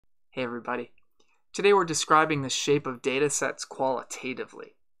Hey everybody. Today we're describing the shape of data sets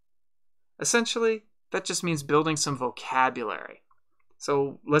qualitatively. Essentially, that just means building some vocabulary.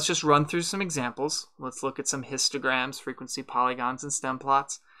 So let's just run through some examples. Let's look at some histograms, frequency polygons, and stem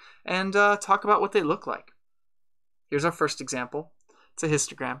plots, and talk about what they look like. Here's our first example. It's a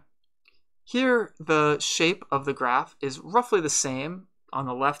histogram. Here, the shape of the graph is roughly the same on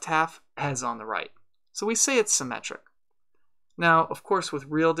the left half as on the right. So we say it's symmetric. Now, of course, with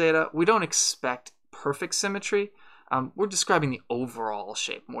real data, we don't expect perfect symmetry. We're describing the overall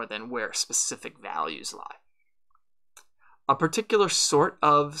shape more than where specific values lie. A particular sort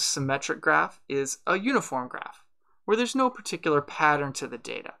of symmetric graph is a uniform graph, where there's no particular pattern to the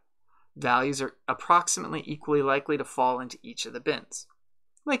data. Values are approximately equally likely to fall into each of the bins.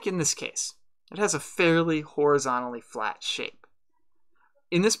 Like in this case, it has a fairly horizontally flat shape.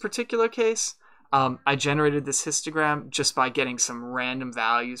 In this particular case, I generated this histogram just by getting some random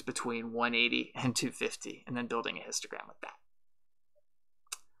values between 180 and 250 and then building a histogram with that.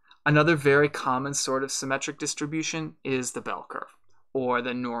 Another very common sort of symmetric distribution is the bell curve, or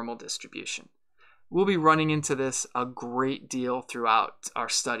the normal distribution. We'll be running into this a great deal throughout our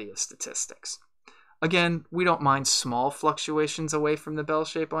study of statistics. Again, we don't mind small fluctuations away from the bell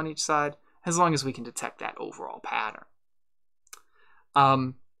shape on each side, as long as we can detect that overall pattern.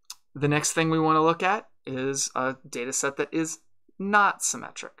 The next thing we want to look at is a data set that is not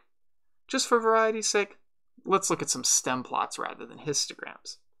symmetric. Just for variety's sake, let's look at some stem plots rather than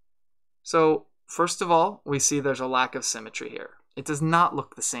histograms. So first of all, we see there's a lack of symmetry here. It does not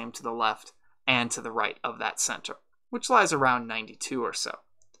look the same to the left and to the right of that center, which lies around 92 or so.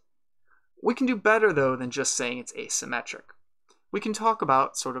 We can do better though than just saying it's asymmetric. We can talk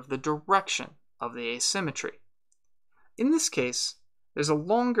about sort of the direction of the asymmetry. In this case, there's a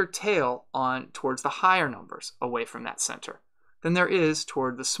longer tail on towards the higher numbers away from that center than there is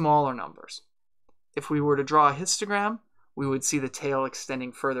toward the smaller numbers. If we were to draw a histogram, we would see the tail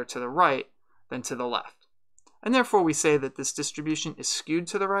extending further to the right than to the left. And therefore we say that this distribution is skewed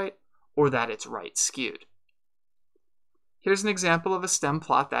to the right or that it's right-skewed. Here's an example of a stem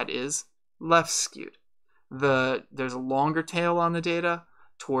plot that is left-skewed. There's a longer tail on the data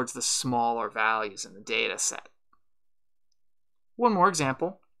towards the smaller values in the data set. One more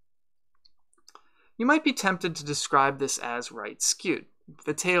example. You might be tempted to describe this as right-skewed.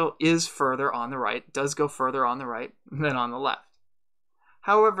 The tail is further on the right, does go further on the right than on the left.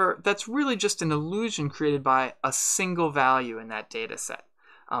 However, that's really just an illusion created by a single value in that data set,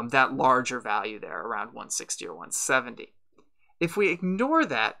 that larger value there, around 160 or 170. If we ignore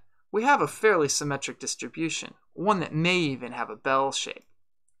that, we have a fairly symmetric distribution, one that may even have a bell shape.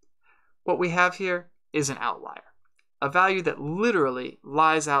 What we have here is an outlier, a value that literally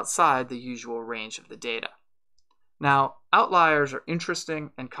lies outside the usual range of the data. Now, outliers are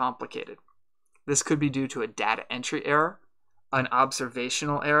interesting and complicated. This could be due to a data entry error, an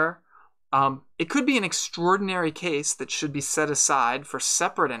observational error. It could be an extraordinary case that should be set aside for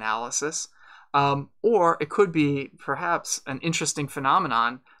separate analysis, or it could be perhaps an interesting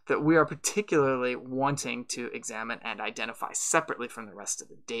phenomenon that we are particularly wanting to examine and identify separately from the rest of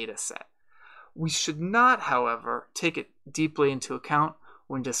the data set. We should not, however, take it deeply into account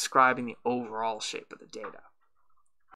when describing the overall shape of the data.